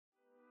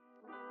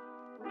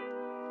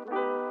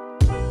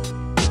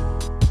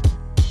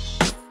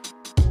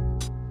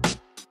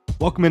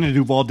Welcome into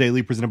Duval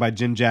Daily, presented by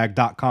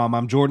GenJag.com.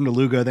 I'm Jordan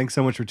Lugo. Thanks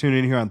so much for tuning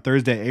in here on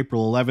Thursday,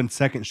 April 11th,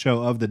 second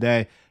show of the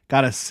day.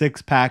 Got a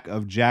six-pack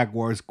of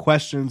Jaguars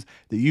questions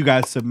that you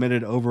guys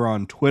submitted over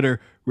on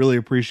Twitter. Really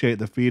appreciate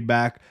the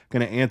feedback.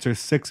 Going to answer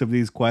 6 of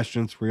these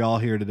questions for y'all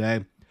here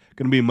today.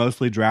 Going to be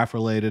mostly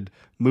draft-related,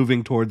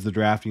 moving towards the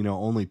draft,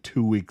 only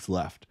 2 weeks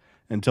left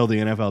until the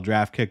NFL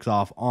draft kicks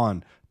off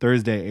on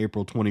Thursday,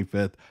 April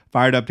 25th.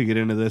 Fired up to get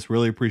into this.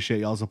 Really appreciate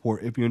y'all's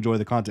support. If you enjoy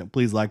the content,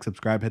 please like,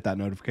 subscribe, hit that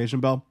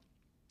notification bell.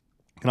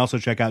 You can also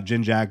check out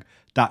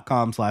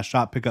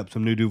genjag.com/shop, pick up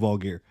some new Duval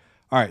gear.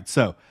 All right,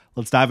 so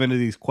let's dive into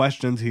these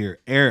questions here.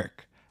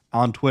 Eric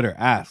on Twitter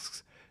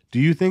asks, do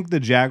you think the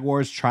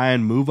Jaguars try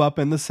and move up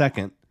in the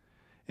second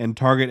and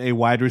target a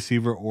wide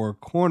receiver or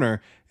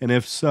corner? And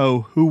if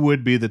so, who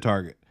would be the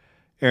target?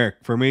 Eric,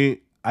 for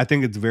me, I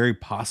think it's very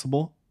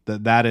possible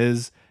that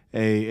is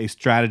a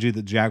strategy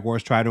that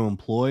Jaguars try to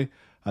employ.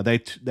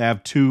 They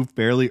have 2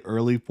 fairly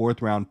early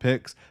 4th-round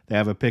picks. They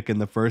have a pick in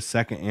the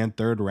 1st, 2nd, and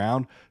 3rd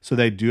round. So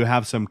they do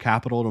have some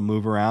capital to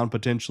move around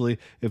potentially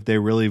if they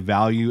really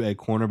value a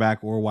cornerback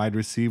or wide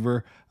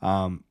receiver.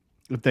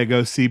 If they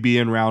go CB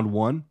in round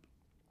 1,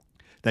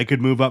 they could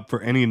move up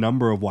for any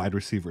number of wide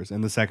receivers in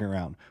the 2nd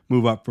round,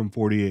 move up from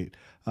 48.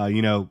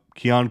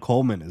 Keon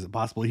Coleman, is it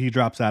possible he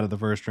drops out of the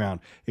 1st round?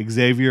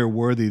 Xavier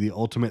Worthy, the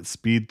ultimate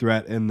speed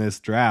threat in this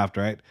draft,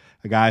 right?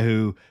 A guy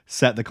who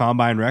set the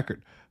combine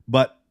record.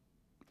 But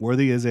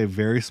Worthy is a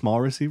very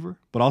small receiver,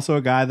 but also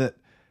a guy that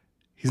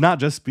he's not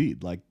just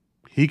speed. Like,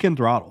 he can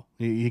throttle.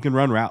 He can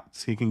run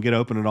routes. He can get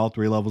open at all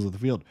 3 levels of the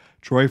field.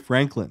 Troy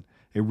Franklin,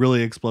 a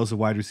really explosive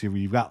wide receiver.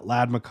 You've got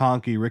Ladd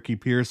McConkey, Ricky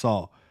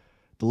Pearsall.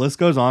 The list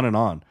goes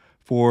on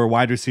for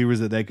wide receivers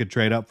that they could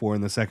trade up for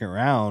in the 2nd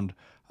round.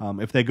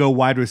 If they go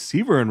wide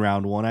receiver in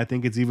round 1, I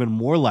think it's even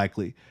more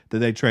likely that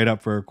they trade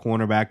up for a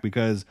cornerback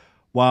because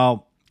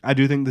while I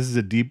do think this is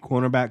a deep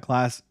cornerback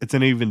class, it's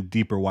an even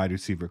deeper wide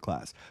receiver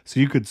class. So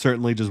you could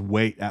certainly just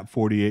wait at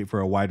 48 for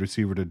a wide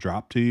receiver to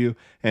drop to you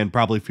and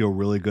probably feel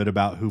really good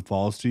about who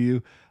falls to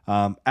you.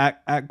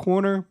 At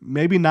corner,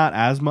 maybe not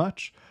as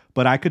much,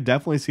 but I could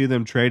definitely see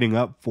them trading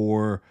up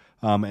for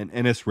an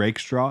Ennis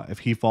Rakestraw if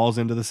he falls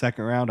into the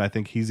 2nd round. I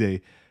think he's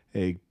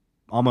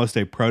almost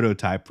a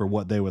prototype for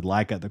what they would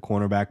like at the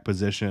cornerback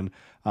position.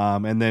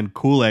 And then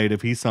Kool-Aid,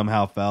 if he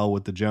somehow fell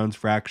with the Jones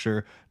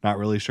fracture, not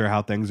really sure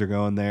how things are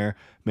going there.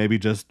 Maybe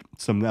just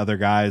some other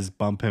guys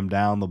bump him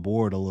down the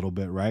board a little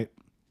bit, right?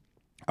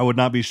 I would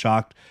not be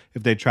shocked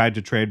if they tried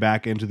to trade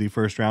back into the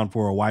 1st round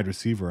for a wide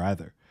receiver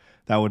either.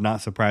 That would not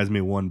surprise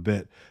me one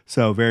bit.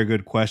 So very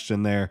good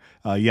question there.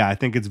 I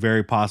think it's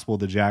very possible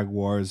the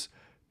Jaguars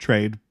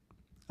trade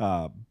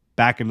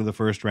back into the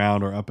 1st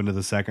round or up into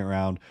the 2nd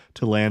round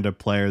to land a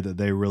player that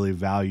they really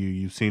value.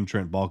 You've seen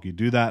Trent Baalke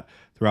do that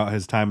throughout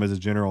his time as a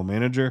general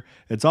manager.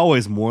 It's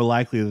always more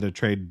likely that a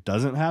trade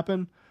doesn't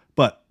happen,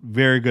 but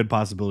very good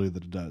possibility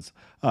that it does.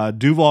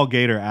 Duval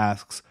Gator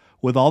asks,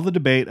 with all the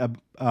debate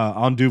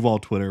on Duval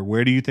Twitter,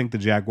 where do you think the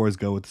Jaguars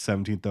go with the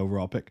 17th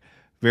overall pick?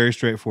 Very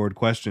straightforward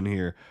question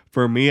here.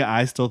 For me,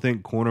 I still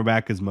think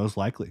cornerback is most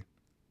likely.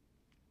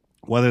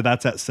 Whether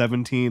that's at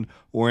 17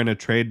 or in a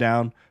trade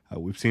down,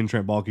 we've seen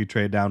Trent Baalke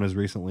trade down as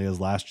recently as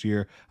last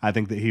year. I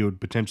think that he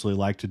would potentially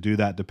like to do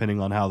that depending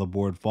on how the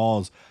board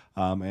falls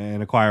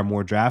and acquire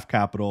more draft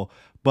capital.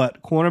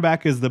 But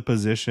cornerback is the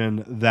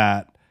position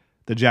that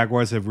the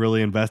Jaguars have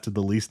really invested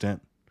the least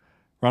in.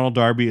 Ronald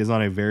Darby is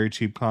on a very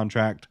cheap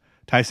contract.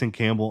 Tyson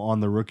Campbell on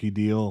the rookie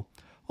deal.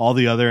 All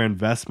the other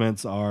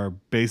investments are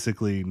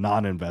basically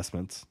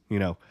non-investments,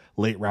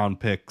 late round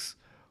picks,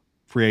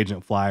 free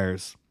agent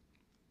flyers.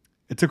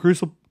 It's a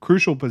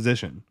crucial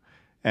position,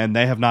 and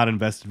they have not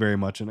invested very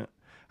much in it.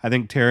 I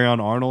think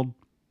Terrion Arnold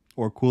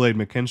or Kool-Aid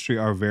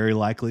McKinstry are very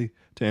likely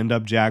to end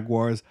up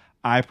Jaguars.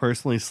 I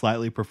personally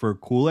slightly prefer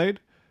Kool-Aid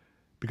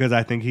because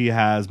I think he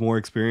has more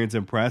experience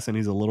in press and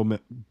he's a little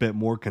bit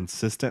more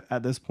consistent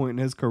at this point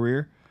in his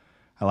career.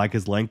 I like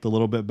his length a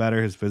little bit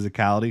better, his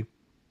physicality.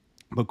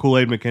 But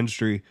Kool-Aid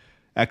McKinstry,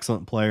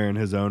 excellent player in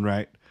his own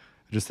right.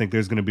 I just think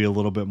there's going to be a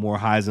little bit more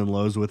highs and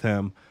lows with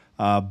him.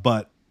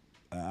 But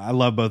I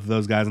love both of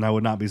those guys, and I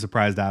would not be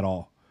surprised at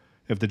all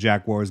if the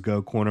Jaguars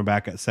go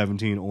cornerback at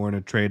 17 or in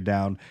a trade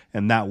down,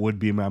 and that would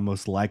be my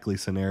most likely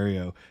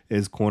scenario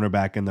is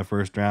cornerback in the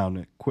 1st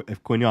round.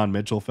 If Quinyon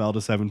Mitchell fell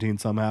to 17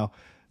 somehow,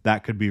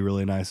 that could be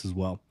really nice as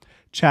well.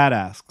 Chad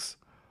asks,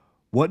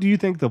 what do you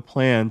think the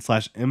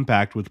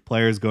plan/impact with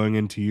players going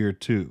into year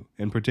 2,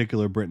 in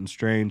particular Britton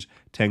Strange,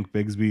 Tank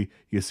Bigsby,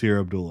 Yasir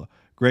Abdullah?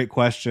 Great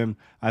question.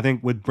 I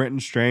think with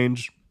Britton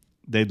Strange,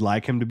 they'd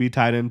like him to be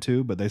tight end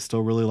too, but they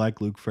still really like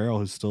Luke Farrell,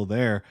 who's still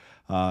there.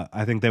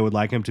 I think they would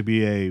like him to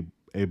be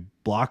a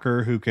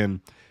blocker who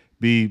can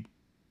be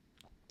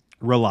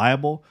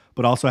reliable,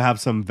 but also have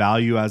some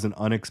value as an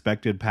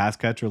unexpected pass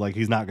catcher. Like,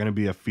 he's not going to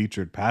be a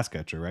featured pass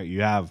catcher, right?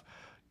 You have,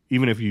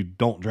 even if you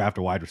don't draft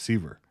a wide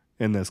receiver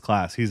in this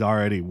class, he's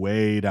already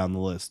way down the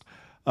list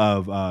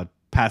of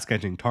pass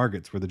catching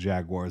targets for the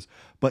Jaguars.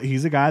 But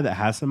he's a guy that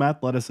has some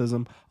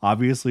athleticism,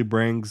 obviously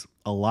brings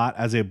a lot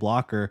as a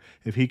blocker.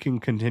 If he can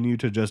continue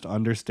to just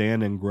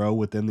understand and grow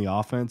within the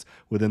offense,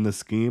 within the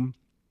scheme,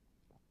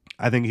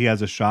 I think he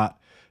has a shot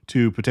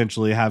to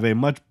potentially have a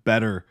much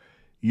better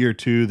year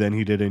 2 than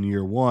he did in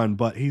year 1,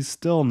 but he's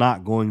still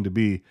not going to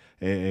be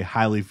a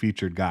highly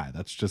featured guy.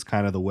 That's just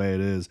kind of the way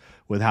it is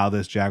with how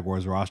this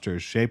Jaguars roster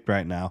is shaped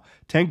right now.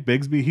 Tank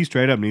Bigsby, he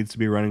straight up needs to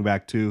be running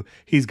back 2.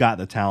 He's got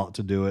the talent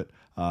to do it.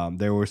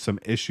 There were some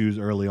issues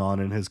early on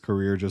in his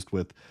career just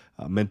with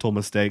mental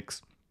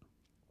mistakes.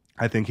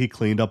 I think he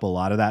cleaned up a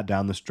lot of that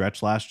down the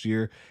stretch last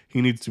year. He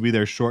needs to be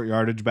their short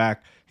yardage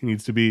back. He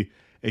needs to be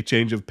a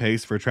change of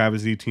pace for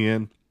Travis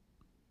Etienne.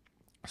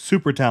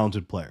 Super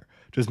talented player.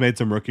 Just made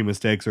some rookie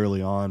mistakes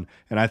early on,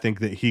 and I think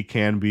that he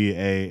can be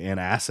an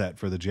asset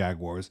for the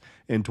Jaguars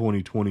in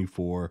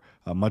 2024,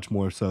 much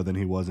more so than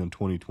he was in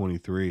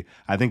 2023.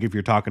 I think if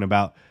you're talking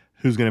about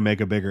who's going to make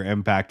a bigger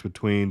impact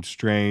between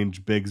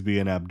Strange,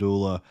 Bigsby, and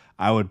Abdullah,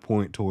 I would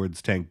point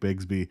towards Tank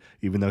Bigsby.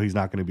 Even though he's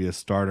not going to be a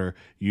starter,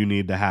 you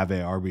need to have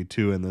a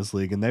RB2 in this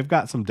league, and they've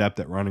got some depth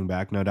at running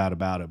back, no doubt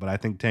about it, but I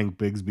think Tank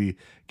Bigsby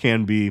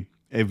can be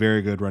a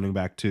very good running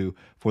back too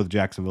for the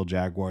Jacksonville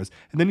Jaguars.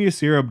 And then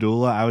Yasir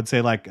Abdullah, I would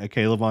say like a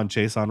Kayvon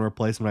Chason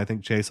replacement. I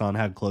think Chason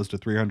had close to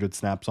 300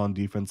 snaps on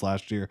defense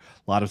last year,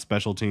 a lot of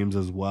special teams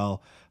as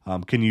well.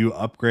 Can you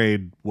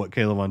upgrade what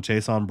Kayvon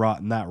Chason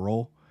brought in that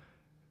role?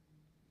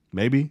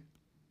 Maybe.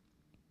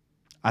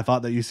 I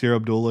thought that Yasir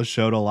Abdullah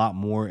showed a lot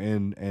more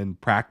in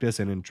practice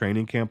and in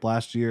training camp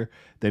last year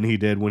than he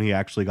did when he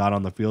actually got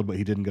on the field, but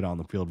he didn't get on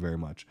the field very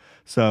much.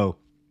 So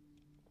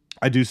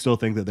I do still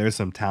think that there's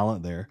some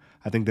talent there.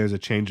 I think there's a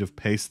change of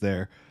pace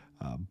there,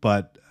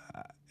 but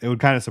it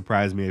would kind of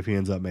surprise me if he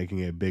ends up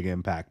making a big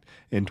impact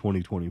in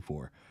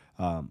 2024.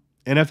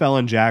 NFL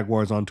and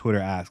Jaguars on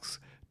Twitter asks,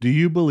 do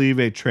you believe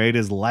a trade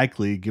is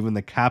likely given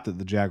the cap that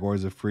the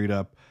Jaguars have freed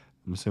up?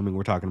 I'm assuming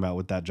we're talking about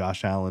with that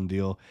Josh Allen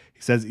deal.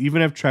 He says,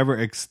 even if Trevor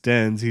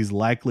extends, he's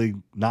likely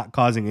not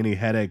causing any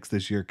headaches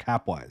this year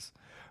cap-wise.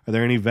 Are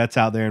there any vets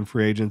out there in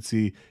free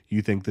agency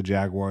you think the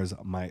Jaguars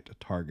might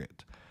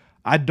target?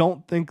 I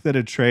don't think that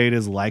a trade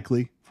is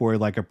likely for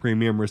like a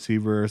premium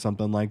receiver or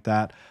something like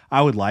that.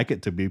 I would like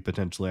it to be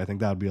potentially. I think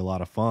that would be a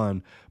lot of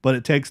fun, but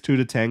it takes two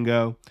to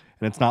tango,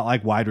 and it's not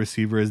like wide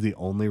receiver is the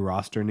only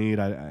roster need.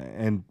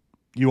 And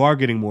you are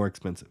getting more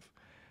expensive.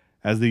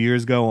 As the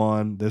years go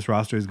on, this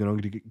roster is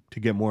going to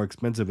get more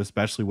expensive,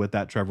 especially with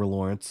that Trevor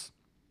Lawrence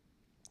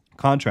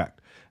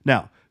contract.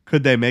 Now,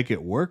 could they make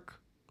it work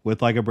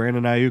with like a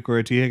Brandon Ayuk or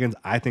a T. Higgins?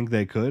 I think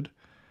they could,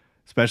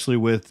 especially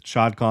with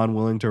Shad Khan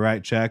willing to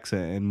write checks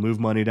and move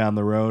money down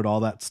the road, all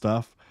that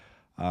stuff.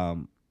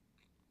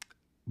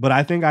 But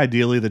I think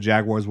ideally the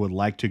Jaguars would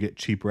like to get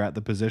cheaper at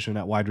the position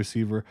at wide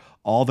receiver.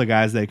 All the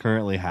guys they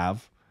currently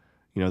have,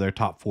 their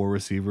top 4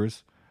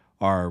 receivers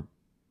are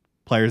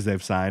players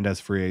they've signed as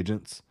free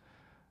agents.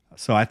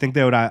 So I think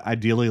they would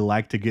ideally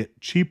like to get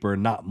cheaper,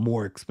 not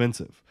more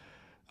expensive.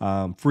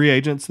 Free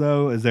agents,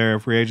 though, is there a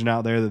free agent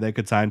out there that they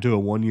could sign to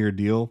a 1-year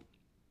deal?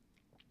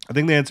 I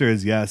think the answer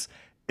is yes,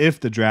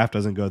 if the draft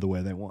doesn't go the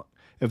way they want.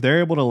 If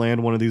they're able to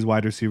land one of these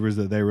wide receivers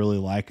that they really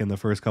like in the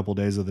first couple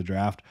days of the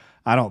draft,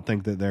 I don't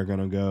think that they're going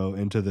to go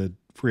into the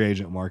free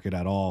agent market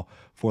at all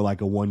for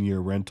like a 1-year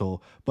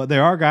rental. But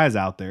there are guys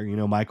out there,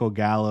 Michael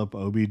Gallup,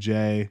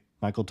 OBJ,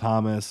 Michael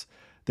Thomas.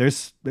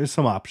 There's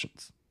some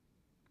options.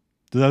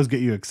 Do those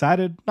get you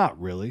excited? Not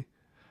really.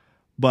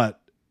 But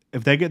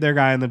if they get their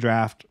guy in the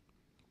draft,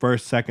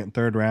 first, second,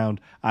 third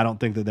round, I don't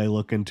think that they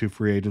look into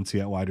free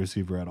agency at wide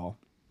receiver at all.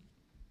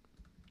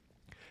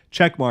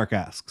 Checkmark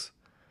asks,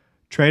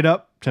 trade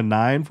up to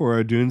 9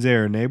 for Odunze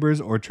or Neighbors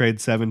or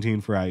trade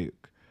 17 for Ayuk?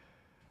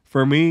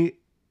 For me,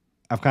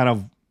 I've kind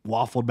of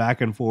waffled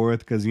back and forth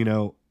because,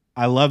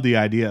 I love the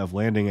idea of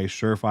landing a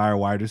surefire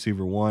wide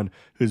receiver 1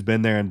 who's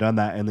been there and done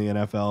that in the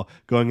NFL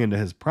going into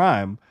his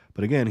prime.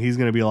 But again, he's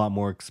going to be a lot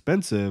more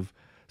expensive.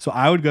 So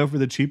I would go for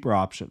the cheaper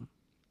option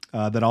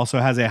that also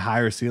has a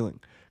higher ceiling.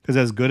 Because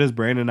as good as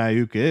Brandon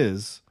Ayuk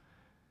is,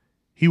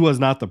 he was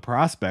not the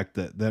prospect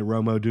that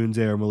Rome Odunze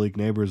or Malik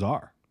Neighbors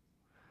are.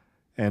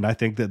 And I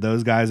think that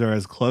those guys are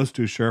as close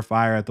to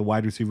surefire at the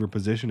wide receiver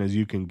position as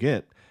you can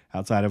get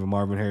outside of a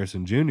Marvin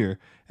Harrison Jr.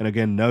 And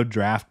again, no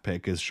draft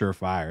pick is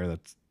surefire.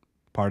 That's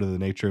part of the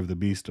nature of the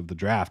beast of the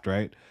draft,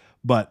 right?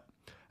 But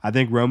I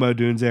think Rome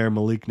Odunze or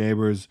Malik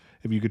Neighbors,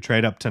 if you could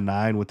trade up to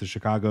 9 with the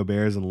Chicago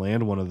Bears and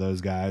land one of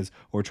those guys,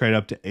 or trade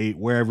up to 8,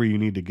 wherever you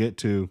need to get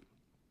to,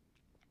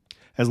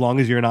 as long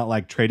as you're not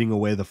like trading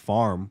away the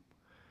farm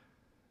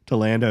to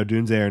land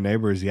Odunze or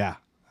Neighbors, yeah.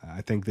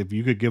 I think that if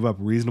you could give up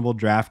reasonable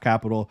draft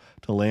capital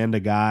to land a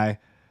guy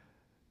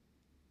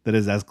that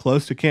is as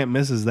close to can't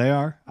miss as they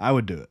are, I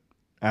would do it.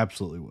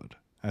 Absolutely would.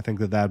 I think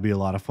that that'd be a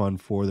lot of fun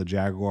for the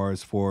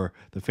Jaguars, for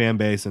the fan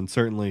base, and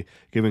certainly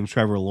giving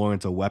Trevor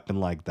Lawrence a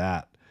weapon like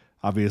that.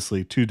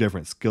 Obviously, 2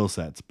 different skill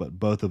sets, but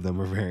both of them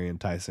are very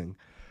enticing.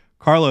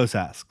 Carlos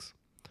asks,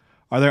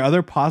 are there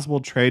other possible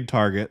trade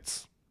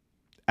targets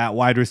at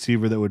wide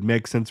receiver that would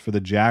make sense for the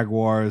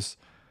Jaguars?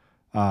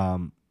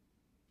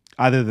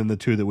 other than the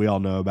two that we all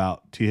know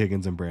about, T.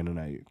 Higgins and Brandon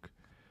Ayuk.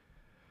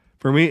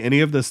 For me, any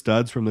of the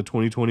studs from the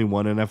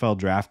 2021 NFL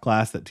draft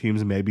class that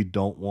teams maybe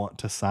don't want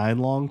to sign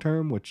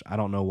long-term, which I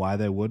don't know why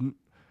they wouldn't,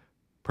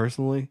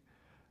 personally.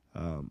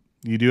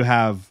 You do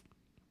have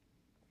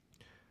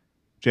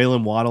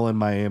Jalen Waddle in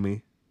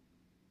Miami.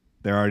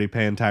 They're already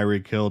paying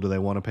Tyreek Hill. Do they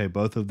want to pay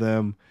both of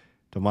them?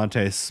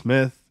 DeVonta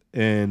Smith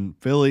in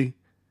Philly.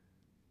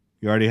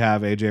 You already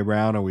have A.J.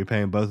 Brown. Are we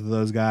paying both of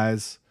those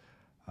guys?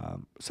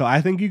 So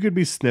I think you could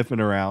be sniffing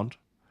around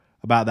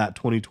about that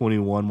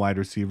 2021 wide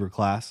receiver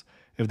class.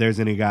 If there's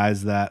any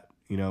guys that,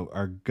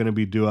 are going to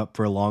be due up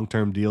for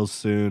long-term deals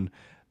soon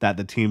that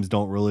the teams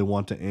don't really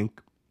want to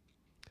ink.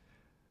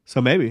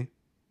 So maybe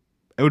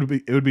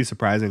it would be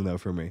surprising though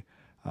for me.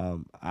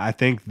 I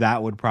think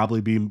that would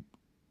probably be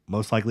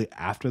most likely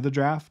after the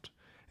draft.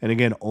 And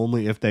again,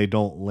 only if they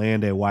don't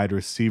land a wide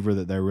receiver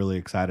that they're really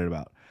excited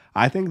about.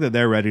 I think that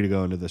they're ready to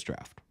go into this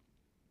draft.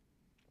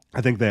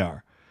 I think they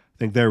are. I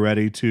think they're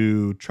ready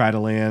to try to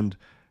land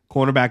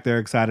cornerback they're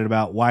excited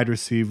about, wide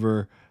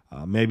receiver,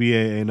 maybe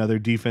another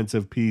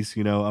defensive piece,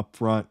 up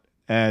front,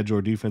 edge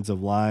or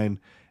defensive line,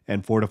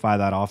 and fortify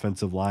that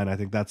offensive line. I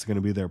think that's going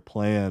to be their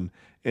plan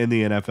in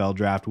the NFL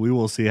draft. We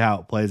will see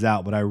how it plays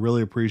out, but I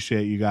really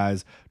appreciate you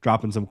guys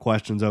dropping some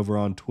questions over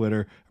on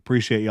Twitter.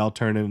 Appreciate y'all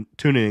tuning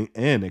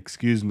in,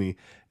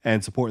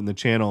 and supporting the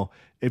channel.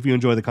 If you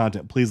enjoy the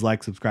content, please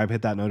like, subscribe,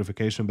 hit that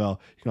notification bell.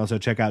 You can also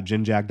check out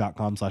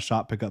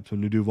jinjag.com/shop, pick up some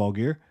new Duval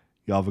gear.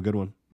 Y'all have a good one.